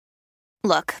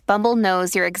Look, Bumble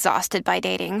knows you're exhausted by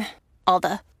dating. All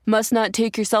the must not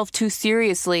take yourself too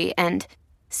seriously and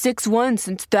 6'1"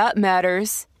 since that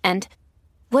matters. And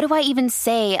what do I even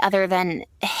say other than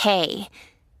hey?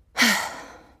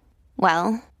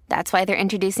 Well, that's why they're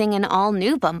introducing an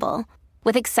all-new Bumble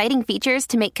with exciting features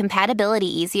to make compatibility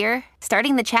easier,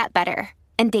 starting the chat better,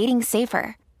 and dating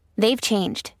safer. They've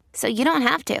changed, so you don't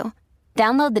have to.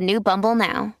 Download the new Bumble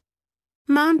now.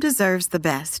 Mom deserves the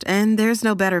best, and there's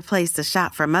no better place to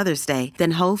shop for Mother's Day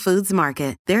than Whole Foods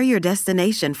Market. They're your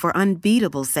destination for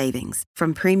unbeatable savings,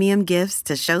 from premium gifts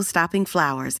to show-stopping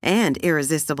flowers and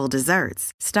irresistible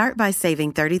desserts. Start by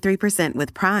saving 33%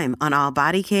 with Prime on all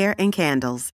body care and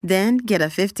candles. Then get a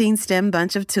 15-stem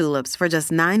bunch of tulips for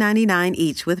just $9.99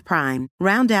 each with Prime.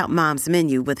 Round out Mom's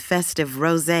menu with festive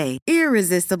rosé,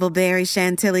 irresistible berry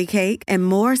chantilly cake, and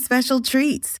more special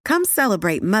treats. Come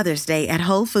celebrate Mother's Day at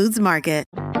Whole Foods Market.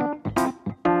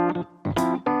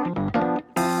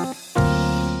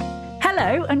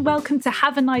 Hello and welcome to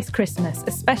Have a Nice Christmas,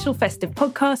 a special festive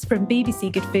podcast from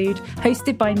BBC Good Food,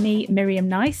 hosted by me, Miriam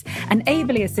Nice, and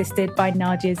ably assisted by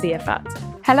Nadia Ziafat.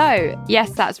 Hello,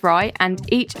 yes, that's right, and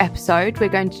each episode we're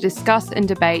going to discuss and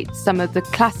debate some of the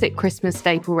classic Christmas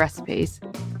staple recipes.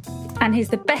 And here's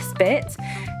the best bit.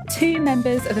 2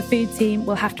 members of the food team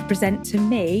will have to present to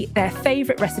me their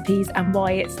favourite recipes and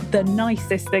why it's the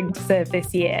nicest thing to serve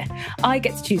this year. I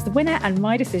get to choose the winner and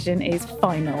my decision is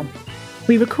final.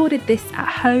 We recorded this at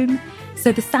home,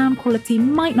 so the sound quality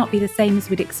might not be the same as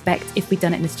we'd expect if we'd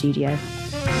done it in the studio.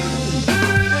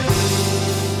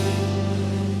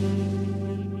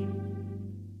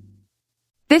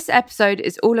 This episode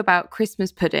is all about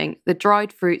Christmas pudding, the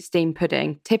dried fruit steamed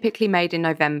pudding, typically made in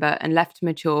November and left to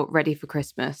mature ready for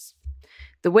Christmas.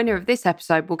 The winner of this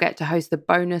episode will get to host the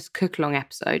bonus cook-along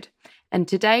episode. And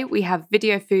today we have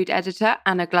video food editor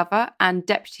Anna Glover and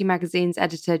Deputy Magazine's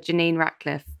editor Janine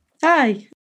Ratcliffe. Hi.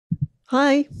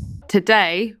 Hi.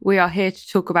 Today we are here to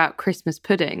talk about Christmas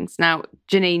puddings. Now,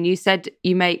 Janine, you said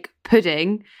you make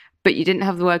pudding, but you didn't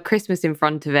have the word Christmas in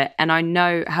front of it. And I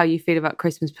know how you feel about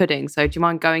Christmas pudding. So do you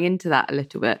mind going into that a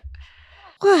little bit?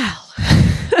 Well,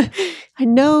 I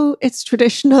know it's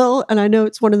traditional and I know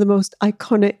it's one of the most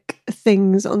iconic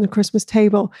things on the Christmas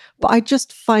table, but I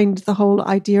just find the whole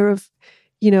idea of,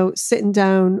 sitting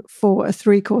down for a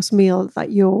 3-course meal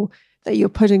that your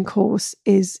pudding course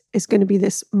is going to be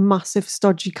this massive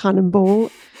stodgy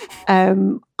cannonball.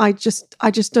 I just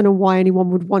don't know why anyone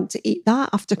would want to eat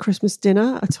that after Christmas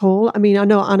dinner at all. I mean, I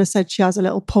know Anna said she has a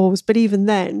little pause, but even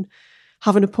then,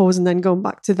 having a pause and then going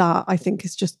back to that, I think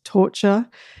is just torture.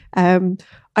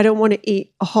 I don't want to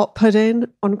eat a hot pudding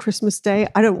on Christmas Day.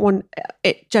 I don't want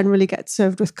it generally gets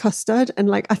served with custard. And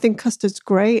I think custard's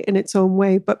great in its own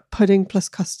way, but pudding plus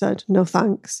custard, no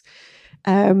thanks.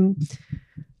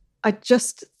 I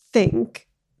just think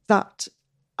that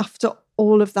after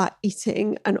all of that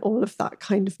eating and all of that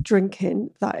kind of drinking,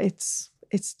 that it's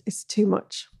too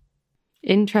much.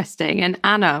 Interesting. And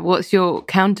Anna, what's your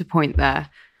counterpoint there?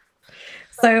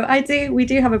 So we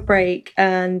do have a break,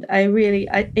 and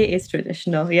it is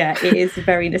traditional. Yeah, it is a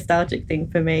very nostalgic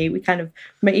thing for me. We kind of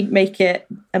make it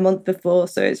a month before,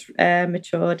 so it's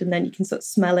matured, and then you can sort of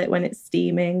smell it when it's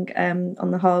steaming on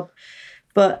the hob.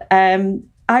 But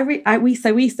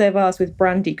we serve ours with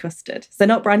brandy custard. So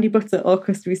not brandy butter or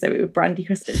custard, we serve it with brandy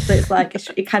custard. So it's like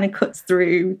it kind of cuts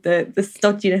through the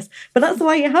stodginess. But that's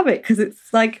why you have it, because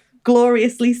it's like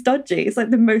gloriously stodgy. It's like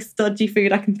the most stodgy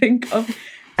food I can think of.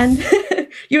 And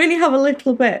you only have a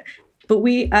little bit. But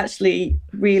we actually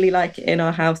really like it in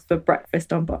our house for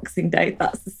breakfast on Boxing Day.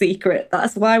 That's the secret.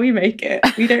 That's why we make it.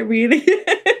 We don't really...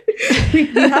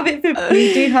 we do have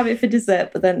it for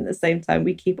dessert, but then at the same time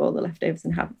we keep all the leftovers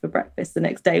and have it for breakfast the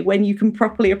next day when you can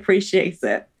properly appreciate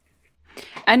it.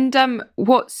 And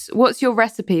what's your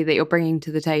recipe that you're bringing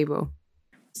to the table?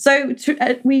 So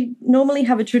we normally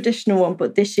have a traditional one,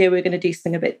 but this year we're going to do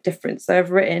something a bit different. So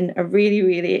I've written a really,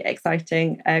 really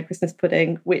exciting Christmas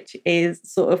pudding, which is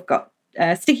sort of got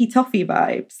sticky toffee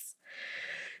vibes.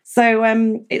 So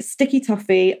it's sticky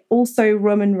toffee, also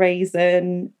rum and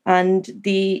raisin, and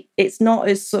it's not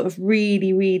as sort of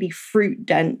really, really fruit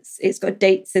dense. It's got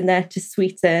dates in there to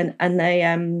sweeten, and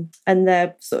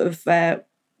they're sort of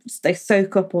they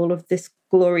soak up all of this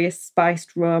glorious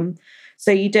spiced rum. So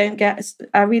you don't get,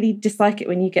 I really dislike it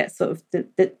when you get sort of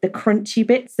the crunchy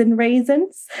bits in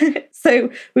raisins. So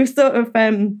we've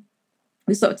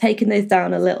we've sort of taken those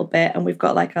down a little bit, and we've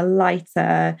got like a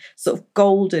lighter sort of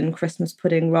golden Christmas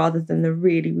pudding rather than the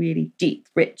really, really deep,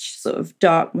 rich sort of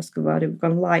dark muscovado. We've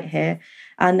gone light here.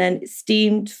 And then it's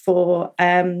steamed for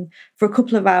a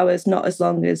couple of hours, not as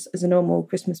long as a normal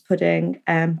Christmas pudding,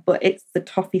 but it's the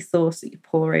toffee sauce that you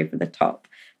pour over the top.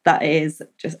 That is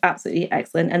just absolutely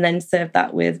excellent. And then serve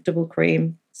that with double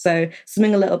cream. So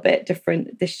something a little bit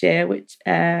different this year, which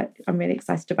I'm really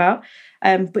excited about.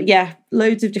 But yeah,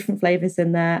 loads of different flavours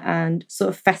in there and sort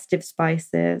of festive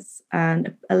spices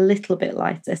and a little bit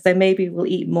lighter. So maybe we'll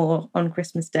eat more on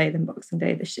Christmas Day than Boxing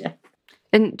Day this year.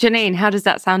 And Janine, how does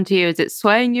that sound to you? Is it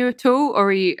swaying you at all, or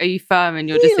are you firm in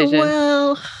your decision?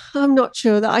 Well, I'm not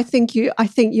sure that. I think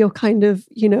you're kind of,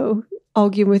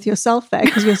 arguing with yourself there,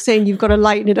 because you're saying you've got to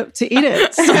lighten it up to eat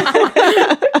it. So.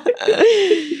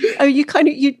 Oh, you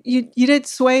did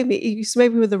sway me. You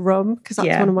swayed me with the rum, because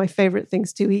that's one of my favourite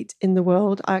things to eat in the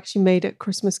world. I actually made a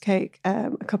Christmas cake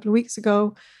a couple of weeks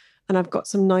ago, and I've got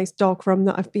some nice dark rum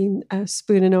that I've been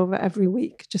spooning over every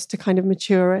week just to kind of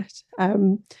mature it.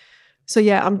 So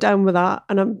yeah, I'm down with that,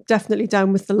 and I'm definitely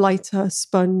down with the lighter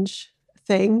sponge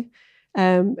thing.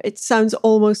 It sounds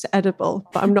almost edible,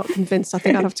 but I'm not convinced. I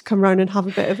think I'd have to come round and have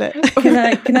a bit of it.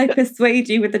 Can I persuade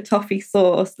you with the toffee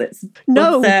sauce that's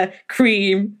butter,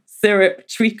 cream, syrup,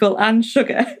 treacle, and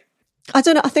sugar? I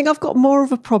don't know. I think I've got more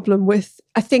of a problem with.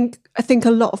 I think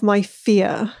a lot of my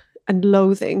fear and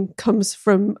loathing comes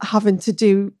from having to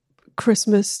do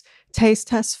Christmas taste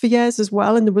tests for years as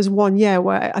well. And there was one year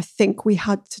where I think we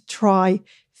had to try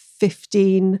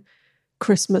 15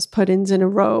 Christmas puddings in a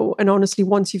row. And honestly,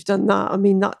 once you've done that, I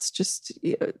mean, that's just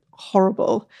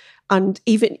horrible. And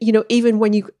even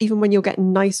when you're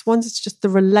getting nice ones, it's just the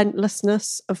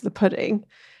relentlessness of the pudding.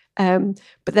 But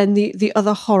then the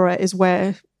other horror is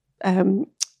where, the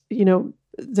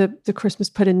Christmas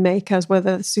pudding makers,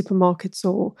 whether supermarkets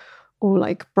or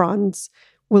like brands,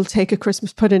 will take a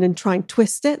Christmas pudding and try and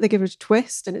twist it. They give it a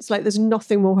twist, and it's like there's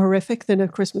nothing more horrific than a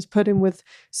Christmas pudding with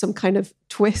some kind of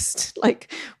twist,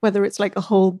 like whether it's like a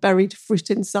whole buried fruit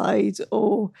inside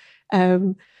or,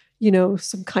 some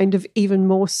kind of even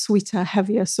more sweeter,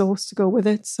 heavier sauce to go with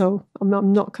it. So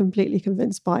I'm not completely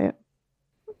convinced by it.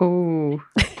 Oh,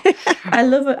 I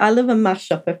love a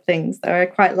mashup of things though. I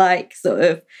quite like sort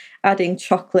of adding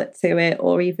chocolate to it,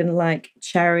 or even like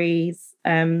cherries.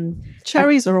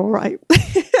 Cherries are all right.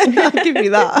 I'll give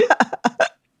you that.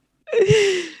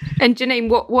 And Janine,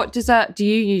 what dessert do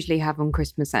you usually have on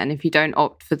Christmas then, if you don't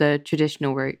opt for the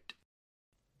traditional route?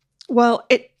 Well,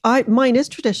 mine is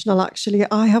traditional actually.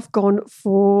 I have gone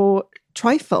for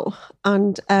trifle,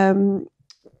 and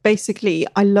basically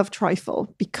I love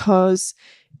trifle because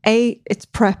A, it's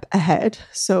prep ahead,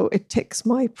 so it ticks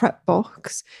my prep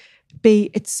box. B,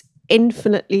 it's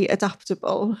infinitely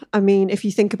adaptable. I mean, if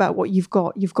you think about what you've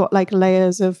got like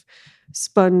layers of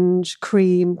sponge,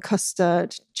 cream,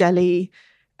 custard, jelly,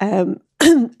 and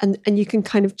you can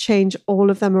kind of change all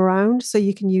of them around. So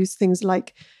you can use things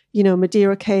like,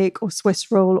 Madeira cake or Swiss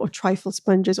roll or trifle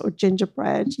sponges or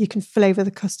gingerbread. You can flavour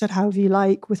the custard however you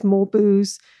like with more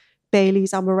booze,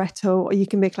 Bailey's, amaretto, or you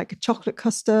can make like a chocolate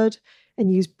custard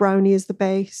and use brownie as the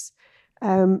base.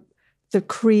 The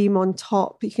cream on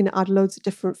top, you can add loads of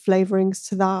different flavourings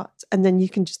to that, and then you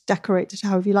can just decorate it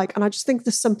however you like. And I just think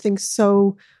there's something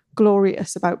so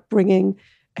glorious about bringing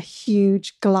a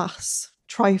huge glass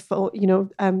trifle,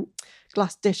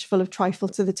 glass dish full of trifle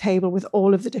to the table with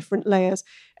all of the different layers.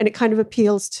 And it kind of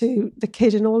appeals to the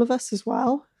kid in all of us as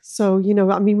well. So,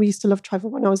 we used to love trifle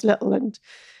when I was little, and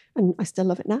I still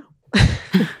love it now.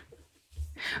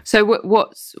 So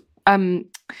what's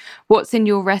in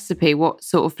your recipe? What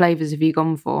sort of flavours have you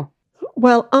gone for?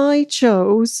 Well, I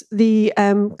chose the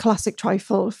classic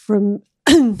trifle from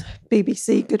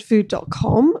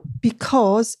bbcgoodfood.com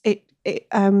because it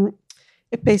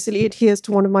basically adheres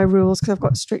to one of my rules, because I've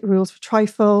got strict rules for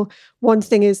trifle. One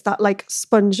thing is that like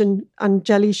sponge and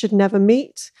jelly should never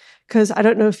meet, because I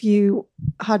don't know if you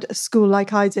had a school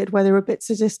like I did where they were a bit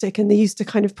sadistic and they used to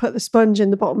kind of put the sponge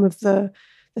in the bottom of the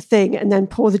thing and then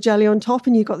pour the jelly on top,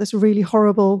 and you got this really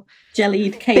horrible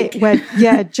jellied cake.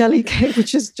 Jelly cake,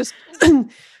 which is just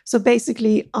so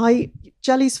basically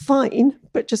jelly's fine,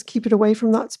 but just keep it away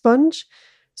from that sponge.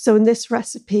 So in this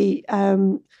recipe,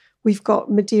 we've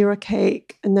got Madeira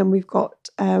cake, and then we've got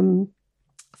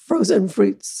frozen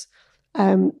fruits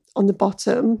on the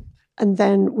bottom, and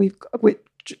then we've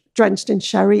drenched in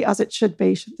sherry, as it should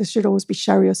be. There should always be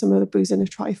sherry or some other booze in a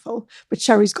trifle, but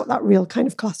sherry's got that real kind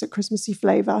of classic Christmassy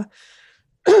flavour.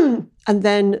 And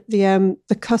then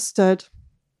the custard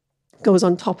goes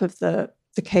on top of the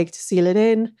cake to seal it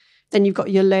in. Then you've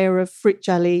got your layer of fruit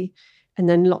jelly, and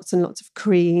then lots and lots of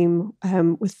cream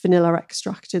with vanilla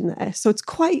extract in there. So it's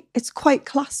quite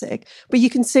classic. But you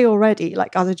can see already,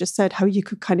 like as I just said, how you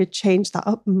could kind of change that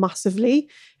up massively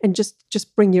and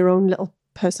just bring your own little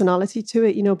personality to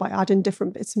it, you know, by adding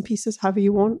different bits and pieces however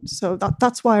you want. So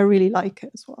that's why I really like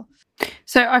it as well.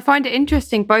 So I find it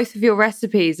interesting, both of your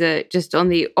recipes are just on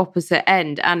the opposite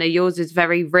end. Anna, yours is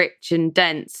very rich and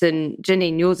dense, and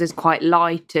Janine, yours is quite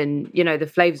light, and, you know, the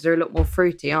flavours are a lot more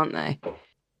fruity, aren't they?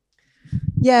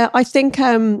 Yeah, I think,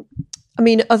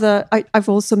 I've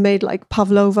also made like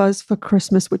pavlovas for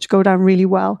Christmas, which go down really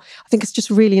well. I think it's just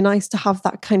really nice to have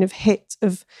that kind of hit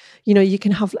of, you know, you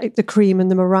can have like the cream and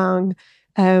the meringue.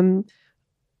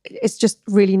 It's just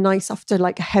really nice after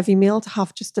like a heavy meal to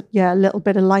have just a little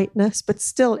bit of lightness, but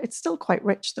still, it's still quite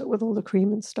rich though with all the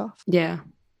cream and stuff. Yeah,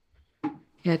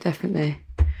 definitely.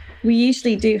 We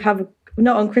usually do have,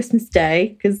 not on Christmas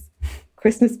Day, because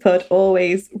Christmas pud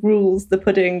always rules the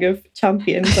pudding of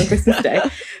champions on Christmas Day.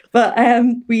 But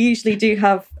we usually do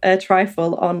have a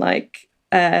trifle on like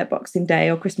Boxing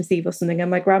Day or Christmas Eve or something, and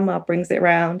my grandma brings it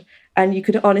around, and you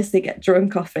could honestly get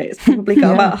drunk off it. It's probably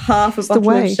got about half a bottle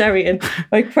of sherry. And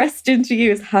my question to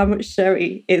you is, how much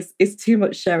sherry is too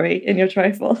much sherry in your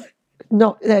trifle?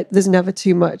 Not there's never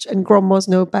too much, and grandmas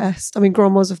know best. I mean,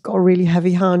 grandmas have got a really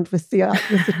heavy hand with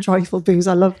the trifle booze.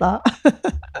 I love that.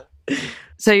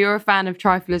 So you're a fan of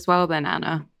trifle as well then,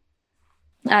 Anna?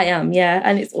 I am, yeah.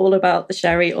 And it's all about the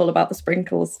sherry, all about the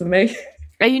sprinkles for me.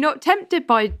 Are you not tempted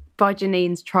by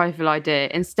Janine's trifle idea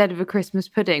instead of a Christmas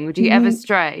pudding? Would you ever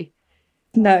stray?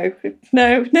 No,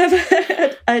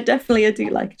 never. I do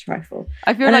like a trifle.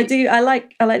 I like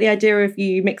the idea of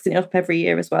you mixing it up every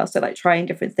year as well. So like trying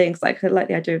different things. Like I like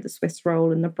the idea of the Swiss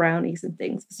roll and the brownies and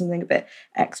things for something a bit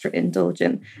extra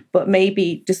indulgent. But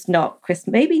maybe just not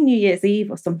Christmas. Maybe New Year's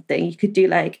Eve or something. You could do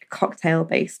like a cocktail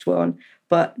based one.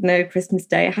 But no, Christmas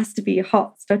Day, it has to be a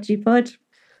hot, stodgy pud.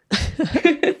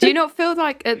 Do you not feel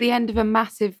like at the end of a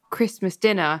massive Christmas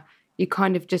dinner, you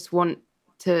kind of just want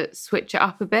to switch it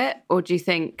up a bit, or do you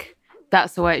think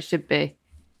that's the way it should be?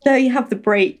 No, you have the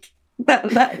break.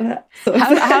 That sort of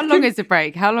how long is the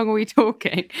break? How long are we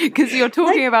talking? Because you're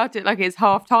talking about it like it's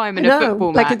half time in a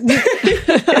football match.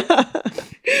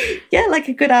 Yeah, like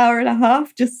a good hour and a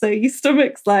half, just so your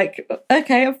stomach's like,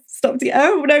 okay, I've stopped eating.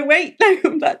 Oh no, wait,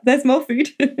 no, there's more food.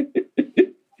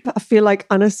 I feel like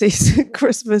Anna sees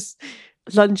Christmas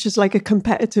lunch is like a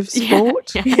competitive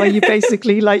sport where you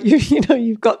basically like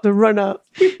you've got the run up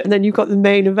and then you've got the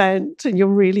main event and you're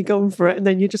really going for it, and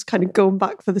then you're just kind of going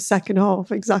back for the second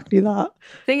half. Exactly that.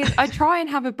 Thing is, I try and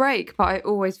have a break, but I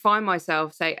always find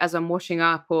myself, say, as I'm washing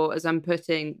up or as I'm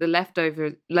putting the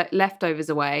leftovers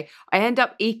away, I end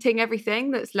up eating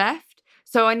everything that's left.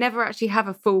 So I never actually have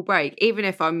a full break, even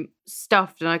if I'm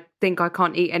stuffed and I think I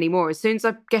can't eat anymore. As soon as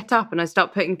I get up and I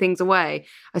start putting things away,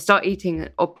 I start eating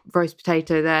a roast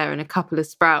potato there and a couple of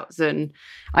sprouts. And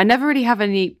I never really have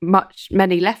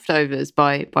many leftovers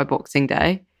by Boxing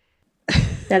Day.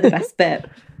 They're the best bit.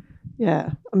 Yeah.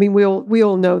 I mean, we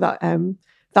all know that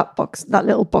that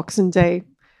little Boxing Day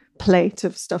plate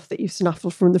of stuff that you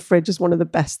snaffle from the fridge is one of the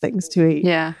best things to eat.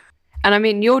 Yeah. And I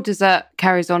mean, your dessert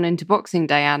carries on into Boxing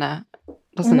Day, Anna.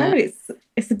 Doesn't it?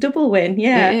 It's a double win.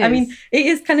 Yeah. I mean, it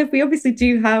is kind of, we obviously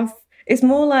do have, it's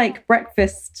more like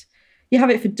breakfast. You have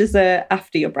it for dessert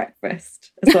after your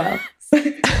breakfast as well.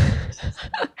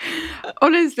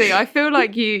 Honestly, I feel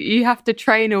like you have to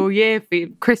train all year for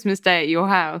Christmas Day at your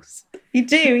house. You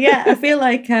do, yeah. I feel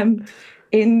like in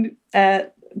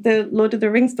the Lord of the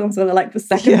Rings films where they're like the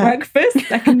second breakfast,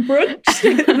 second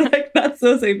brunch. Like that's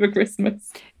also for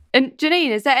Christmas. And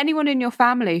Janine, is there anyone in your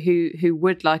family who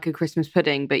would like a Christmas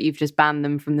pudding, but you've just banned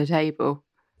them from the table?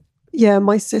 Yeah,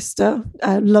 my sister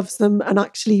loves them, and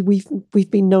actually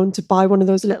we've been known to buy one of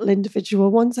those little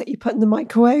individual ones that you put in the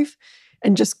microwave,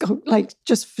 and just go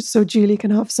so Julie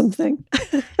can have something.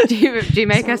 Do you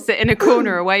make us sit in a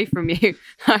corner away from you?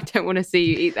 I don't want to see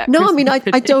you eat that. No, Christmas I mean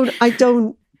pudding. I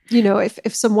don't. You know,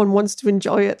 if someone wants to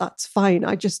enjoy it, that's fine.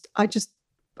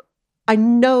 I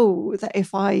know that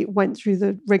if I went through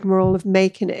the rigmarole of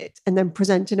making it and then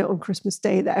presenting it on Christmas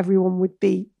Day, that everyone would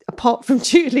be, apart from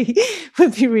Julie,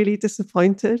 would be really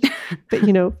disappointed. But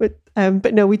no,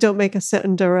 we don't make her sit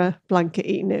under a blanket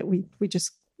eating it. We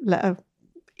just let her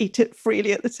eat it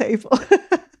freely at the table.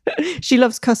 She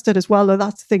loves custard as well, though.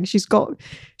 That's the thing. She's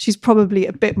probably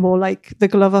a bit more like the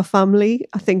Glover family.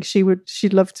 I think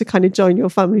she'd love to kind of join your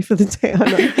family for the day,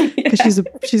 Anna, because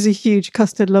she's a huge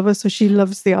custard lover. So she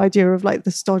loves the idea of like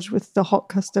the stodge with the hot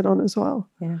custard on as well.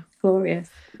 Yeah, glorious.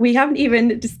 We haven't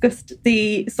even discussed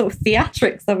the sort of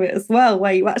theatrics of it as well,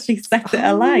 where you actually set it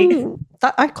alight.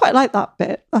 I quite like that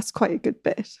bit. That's quite a good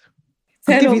bit.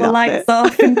 turn all the lights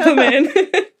off and come in.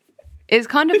 It's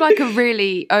kind of like a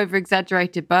really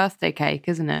over-exaggerated birthday cake,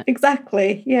 isn't it?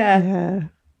 Exactly. Yeah.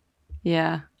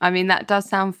 Yeah. I mean, that does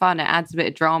sound fun. It adds a bit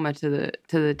of drama to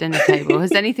the dinner table.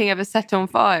 Has anything ever set on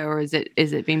fire, or is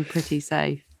it been pretty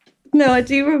safe? No, I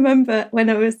do remember when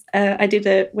I was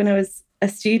when I was a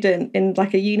student in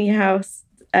like a uni house.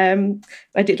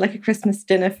 I did like a Christmas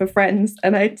dinner for friends,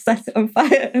 and I set it on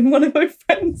fire, and one of my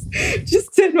friends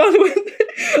just turned around and went,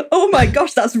 "Oh my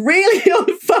gosh, that's really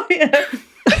on fire!"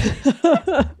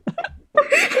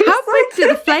 How quick do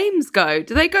the flames go?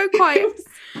 Do they go quite?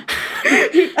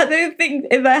 I don't think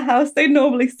in their house they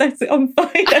normally set it on fire.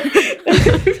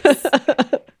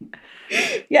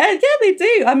 Yeah, they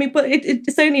do. I mean, but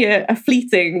it's only a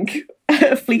fleeting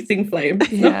flame.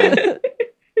 Yeah.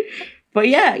 But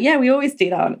yeah, we always do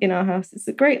that in our house. It's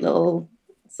a great little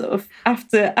sort of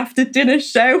after dinner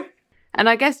show. And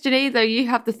I guess, Janine, though, you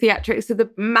have the theatrics of the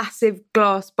massive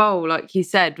glass bowl, like you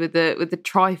said, with the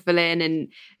trifle in, and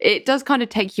it does kind of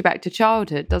take you back to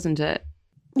childhood, doesn't it?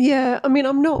 Yeah, I mean,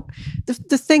 I'm not.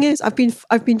 The thing is, I've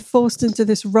been forced into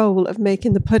this role of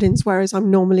making the puddings, whereas I'm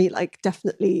normally like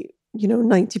definitely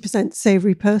 90%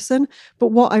 savoury person. But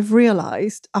what I've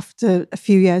realised after a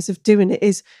few years of doing it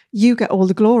is you get all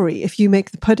the glory if you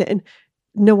make the pudding.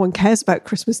 No one cares about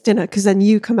Christmas dinner because then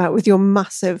you come out with your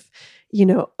massive,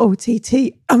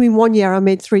 OTT. I mean, one year I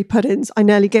made 3 puddings. I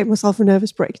nearly gave myself a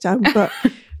nervous breakdown, but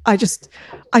I just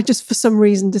for some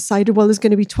reason decided, well, there's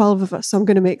going to be 12 of us, so I'm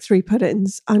going to make 3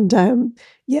 puddings. And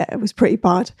it was pretty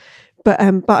bad. But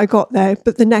I got there.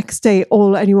 But the next day,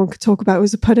 all anyone could talk about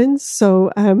was the puddings.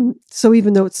 So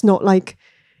even though it's not like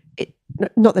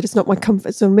not that it's not my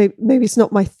comfort zone, maybe it's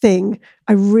not my thing,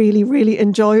 I really, really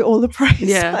enjoy all the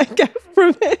praise I get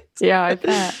from it. Yeah, I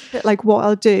bet. Like what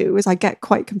I'll do is I get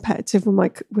quite competitive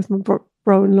with my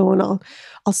bro-in-law, and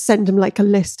I'll send him like a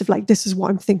list of like, this is what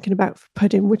I'm thinking about for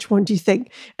pudding. Which one do you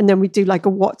think? And then we do like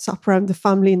a WhatsApp around the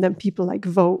family, and then people like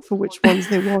vote for which ones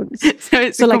they want. So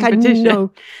it's a competition. I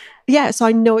know. Yeah, so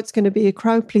I know it's going to be a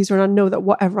crowd pleaser, and I know that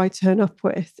whatever I turn up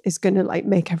with is going to like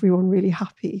make everyone really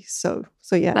happy. So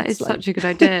yeah, that is such a good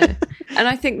idea. And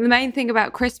I think the main thing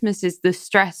about Christmas is the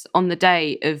stress on the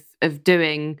day of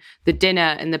doing the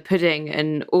dinner and the pudding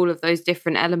and all of those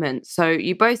different elements. So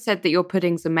you both said that your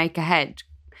puddings are make ahead.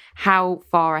 How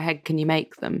far ahead can you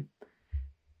make them?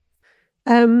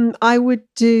 I would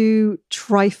do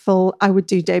trifle. I would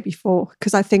do day before,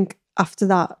 because I think after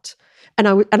that. And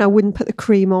I wouldn't put the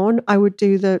cream on. I would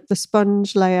do the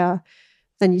sponge layer,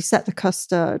 then you set the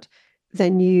custard,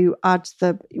 then you add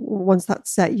once that's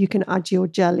set, you can add your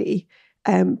jelly.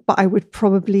 But I would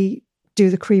probably do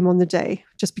the cream on the day,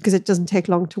 just because it doesn't take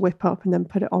long to whip up and then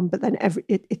put it on. But then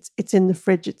it's in the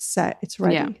fridge, it's set, it's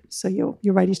ready. Yeah. So you're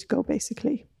ready to go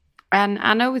basically. And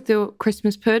Anna, with the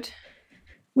Christmas pud?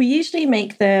 We usually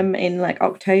make them in like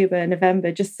October,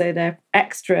 November, just so they're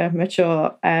extra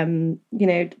mature.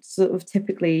 Sort of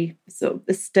typically sort of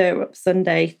the stir up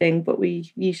Sunday thing, but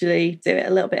we usually do it a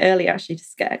little bit early actually,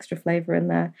 just to get extra flavour in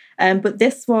there. But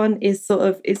this one is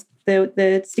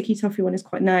the sticky toffee one is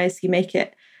quite nice. You make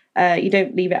it, you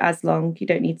don't leave it as long. You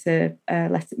don't need to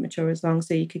let it mature as long.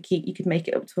 So you could make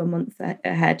it up to a month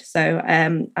ahead. So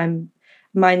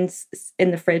mine's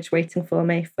in the fridge waiting for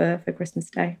me for Christmas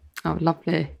Day. Oh,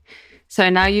 lovely.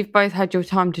 So now you've both had your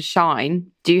time to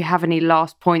shine. Do you have any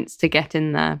last points to get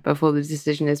in there before the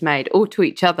decision is made, or to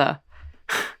each other?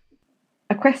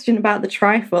 A question about the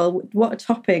trifle. What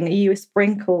topping? Are you a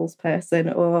sprinkles person,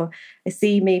 or I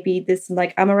see maybe there's some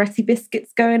like amaretti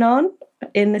biscuits going on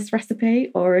in this recipe,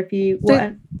 or have you?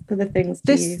 What other things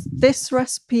do you? This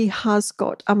recipe has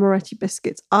got amaretti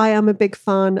biscuits. I am a big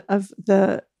fan of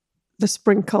the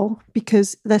sprinkle,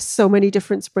 because there's so many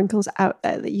different sprinkles out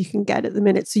there that you can get at the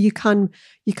minute, so you can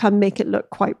make it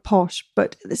look quite posh,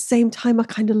 but at the same time I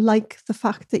kind of like the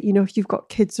fact that if you've got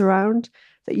kids around,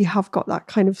 that you have got that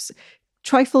kind of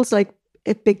trifle's like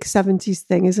a big 70s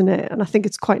thing, isn't it? And I think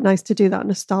it's quite nice to do that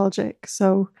nostalgic.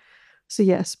 So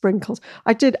yeah, sprinkles.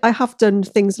 I have done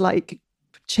things like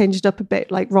changed up a bit,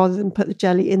 like rather than put the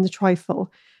jelly in the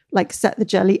trifle, like set the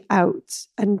jelly out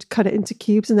and cut it into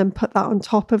cubes and then put that on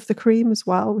top of the cream as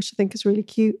well, which I think is really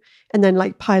cute. And then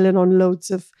like piling on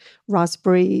loads of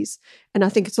raspberries. And I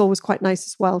think it's always quite nice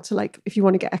as well to, like, if you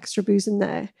want to get extra booze in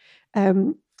there,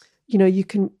 you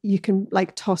can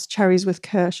like toss cherries with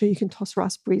kirsch, or you can toss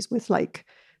raspberries with like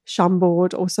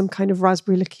Chambord or some kind of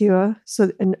raspberry liqueur,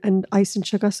 so and ice and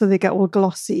sugar, so they get all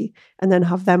glossy, and then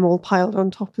have them all piled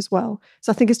on top as well.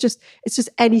 So I think it's just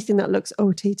anything that looks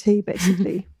OTT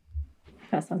basically.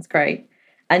 That sounds great.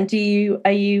 And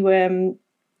are you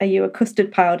a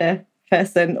custard powder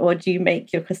person, or do you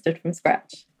make your custard from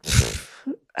scratch?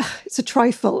 it's a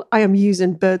trifle. I am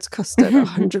using Bird's custard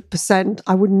 100%.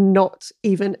 I would not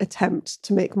even attempt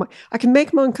to make I can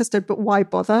make my own custard, but why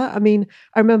bother? I mean,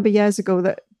 I remember years ago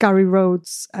that Gary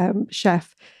Rhodes,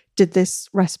 chef, did this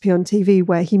recipe on TV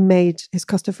where he made his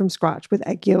custard from scratch with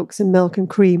egg yolks and milk and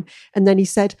cream. And then he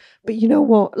said, but you know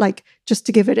what, like just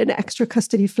to give it an extra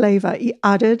custardy flavour, he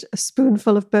added a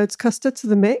spoonful of Bird's custard to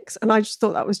the mix. And I just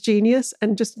thought that was genius.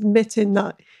 And just admitting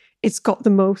that it's got the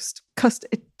most custard,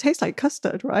 it tastes like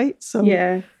custard, right? So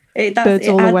yeah, Bird's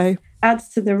all the way. Adds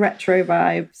to the retro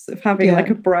vibes of having like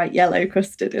a bright yellow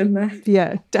custard in there.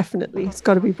 Yeah, definitely. It's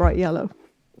got to be bright yellow.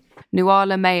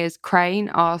 Nuala Mayers Crane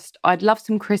asked, I'd love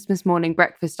some Christmas morning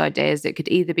breakfast ideas that could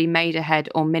either be made ahead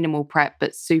or minimal prep,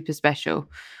 but super special.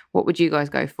 What would you guys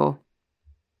go for?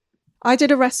 I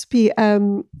did a recipe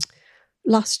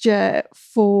last year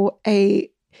for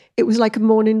it was like a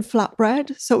morning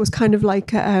flatbread. So it was kind of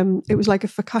like, it was like a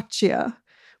focaccia,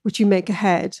 which you make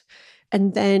ahead.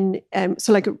 And then,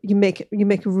 so like you make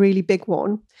a really big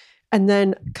one, and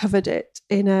then covered it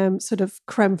in sort of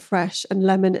creme fraiche and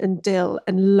lemon and dill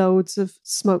and loads of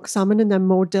smoked salmon, and then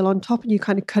more dill on top. And you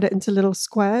kind of cut it into little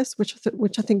squares, which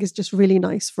I think is just really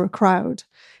nice for a crowd.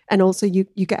 And also you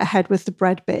get ahead with the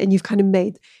bread bit, and you've kind of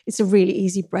made, it's a really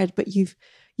easy bread, but you've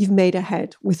made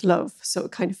ahead with love. So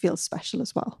it kind of feels special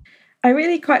as well. I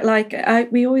really quite like,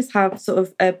 we always have sort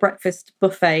of a breakfast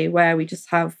buffet where we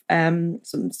just have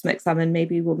some smoked salmon.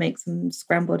 Maybe we'll make some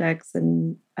scrambled eggs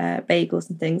and bagels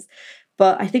and things.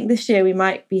 But I think this year we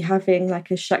might be having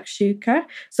like a shakshuka.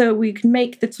 So we can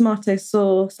make the tomato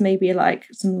sauce, maybe like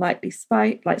some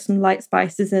light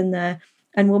spices in there.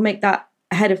 And we'll make that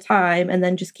ahead of time and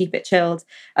then just keep it chilled.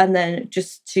 And then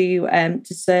just to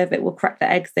serve it, we'll crack the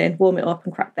eggs in, warm it up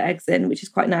and crack the eggs in, which is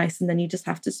quite nice. And then you just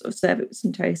have to sort of serve it with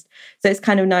some toast. So it's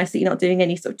kind of nice that you're not doing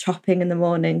any sort of chopping in the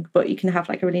morning, but you can have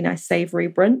like a really nice savoury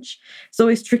brunch. It's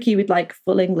always tricky with like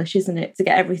full English, isn't it? To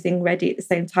get everything ready at the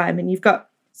same time. And you've got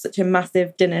such a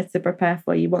massive dinner to prepare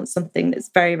for. You want something that's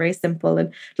very, very simple.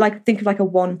 And like, think of like a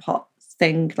one pot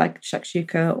thing, like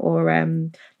shakshuka or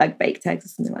like baked eggs or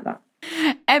something like that.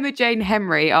 Emma Jane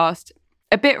Henry asked,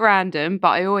 a bit random, but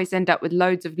I always end up with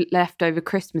loads of leftover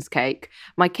Christmas cake.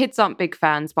 My kids aren't big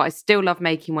fans, but I still love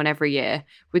making one every year.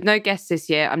 With no guests this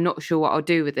year, I'm not sure what I'll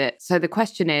do with it. So the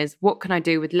question is, what can I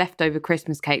do with leftover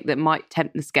Christmas cake that might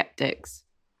tempt the skeptics?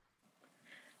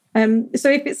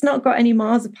 So if it's not got any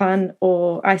marzipan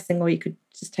or icing, or you could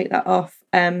just take that off,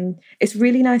 it's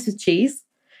really nice with cheese.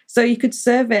 So you could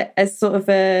serve it as sort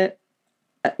of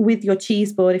with your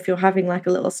cheese board if you're having like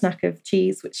a little snack of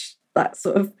cheese, which that's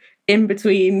sort of in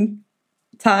between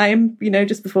time, you know,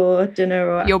 just before dinner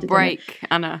or your after break, dinner.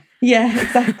 Anna. Yeah,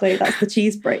 exactly. That's the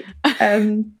cheese break.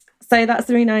 So that's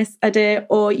a really nice idea.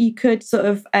 Or you could sort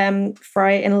of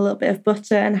fry it in a little bit of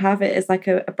butter and have it as like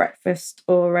a breakfast,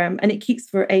 or and it keeps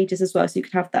for ages as well. So you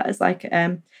could have that as like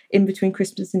in between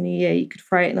Christmas and New Year. You could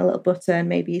fry it in a little butter and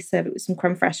maybe serve it with some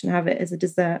creme fraiche and have it as a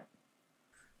dessert.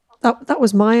 That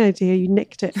was my idea. You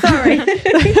nicked it. Sorry.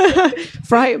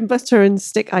 Fry it in butter and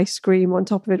stick ice cream on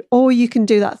top of it. Or you can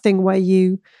do that thing where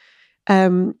you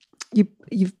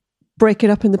break it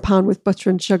up in the pan with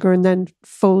butter and sugar and then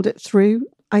fold it through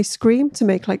ice cream to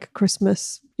make like a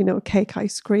Christmas, you know, cake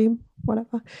ice cream,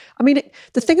 whatever. I mean,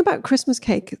 the thing about Christmas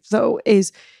cake though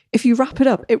is if you wrap it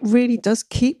up, it really does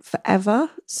keep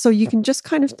forever. So you can just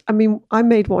kind of, I mean, I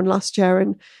made one last year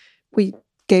and we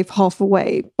gave half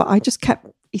away, but I just kept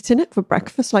eating it for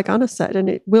breakfast, like Anna said, and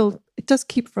it does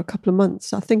keep for a couple of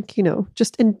months. I think, you know,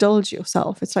 just indulge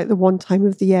yourself. It's like the one time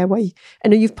of the year where I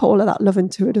know you've put all of that love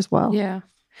into it as well. Yeah.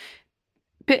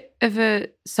 Bit of a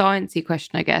sciencey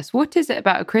question, I guess. What is it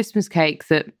about a Christmas cake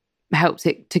that helps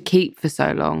it to keep for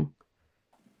so long?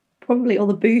 Probably all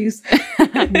the booze.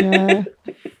 Yeah.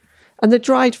 And the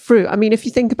dried fruit. I mean, if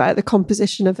you think about the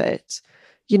composition of it,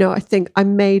 you know, I think I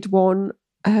made one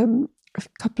a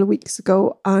couple of weeks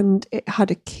ago and it had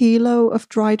 1 kilo of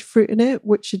dried fruit in it,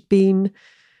 which had been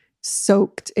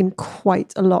soaked in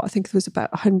quite a lot. I think there was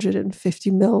about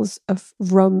 150 mils of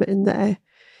rum in there,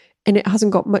 and it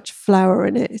hasn't got much flour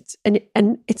in it.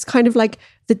 And it's kind of like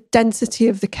the density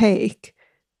of the cake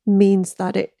means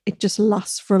that it just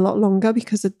lasts for a lot longer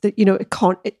because you know, it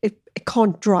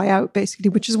can't dry out basically,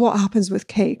 which is what happens with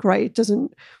cake, right?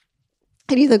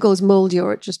 It either goes moldy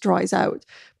or it just dries out.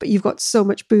 But you've got so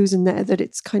much booze in there that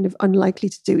it's kind of unlikely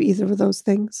to do either of those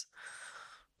things.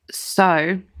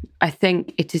 So I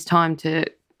think it is time to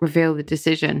reveal the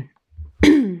decision.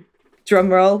 Drum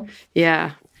roll.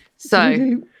 Yeah.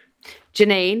 So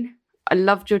Janine, I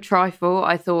loved your trifle.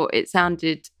 I thought it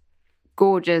sounded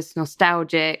gorgeous,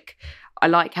 nostalgic. I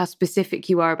like how specific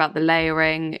you are about the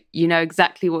layering. You know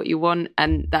exactly what you want,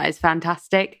 and that is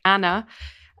fantastic. Anna,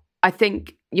 I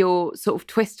think your sort of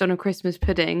twist on a Christmas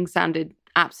pudding sounded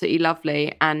absolutely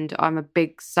lovely, and I'm a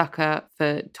big sucker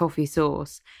for toffee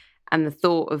sauce. And the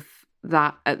thought of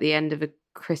that at the end of a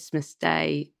Christmas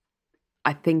day,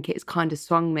 I think it's kind of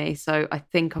swung me. So I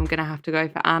think I'm going to have to go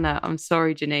for Anna. I'm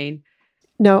sorry, Janine.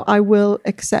 No, I will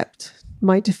accept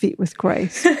my defeat with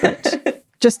grace. But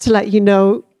just to let you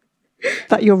know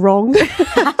that you're wrong.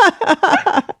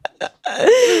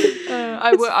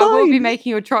 I will be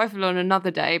making a trifle on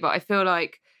another day, but I feel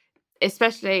like,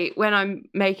 especially when I'm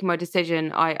making my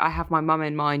decision, I have my mum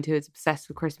in mind who is obsessed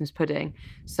with Christmas pudding.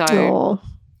 So Aww.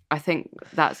 I think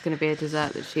that's going to be a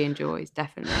dessert that she enjoys,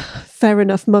 definitely. Fair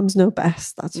enough. Mums know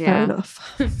best. That's fair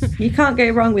enough. You can't go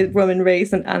wrong with rum and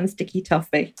raisin and sticky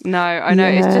toffee. No, I know.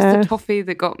 It's just the toffee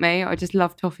that got me. I just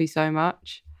love toffee so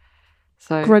much.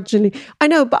 So grudgingly. I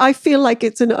know, but I feel like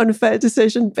it's an unfair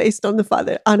decision based on the fact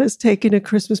that Anna's taken a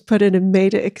Christmas pudding and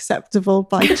made it acceptable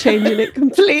by changing it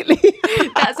completely.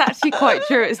 That's actually quite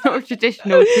true. It's not a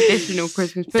traditional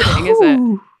Christmas pudding, is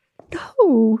it?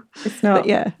 No. It's not. But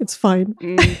yeah, it's fine.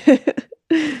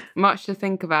 Much to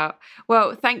think about.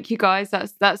 Well, thank you guys.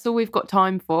 That's all we've got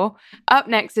time for. Up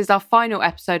next is our final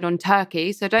episode on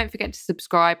Turkey. So don't forget to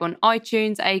subscribe on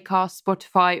iTunes, Acast,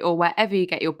 Spotify, or wherever you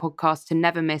get your podcasts to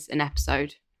never miss an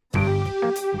episode.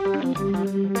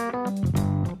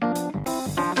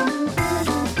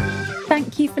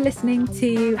 Thank you for listening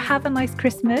to Have a Nice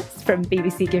Christmas from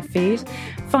BBC Good Food.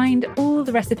 Find all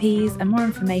the recipes and more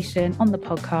information on the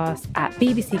podcast at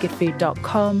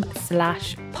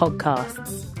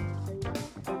bbcgoodfood.com/podcasts.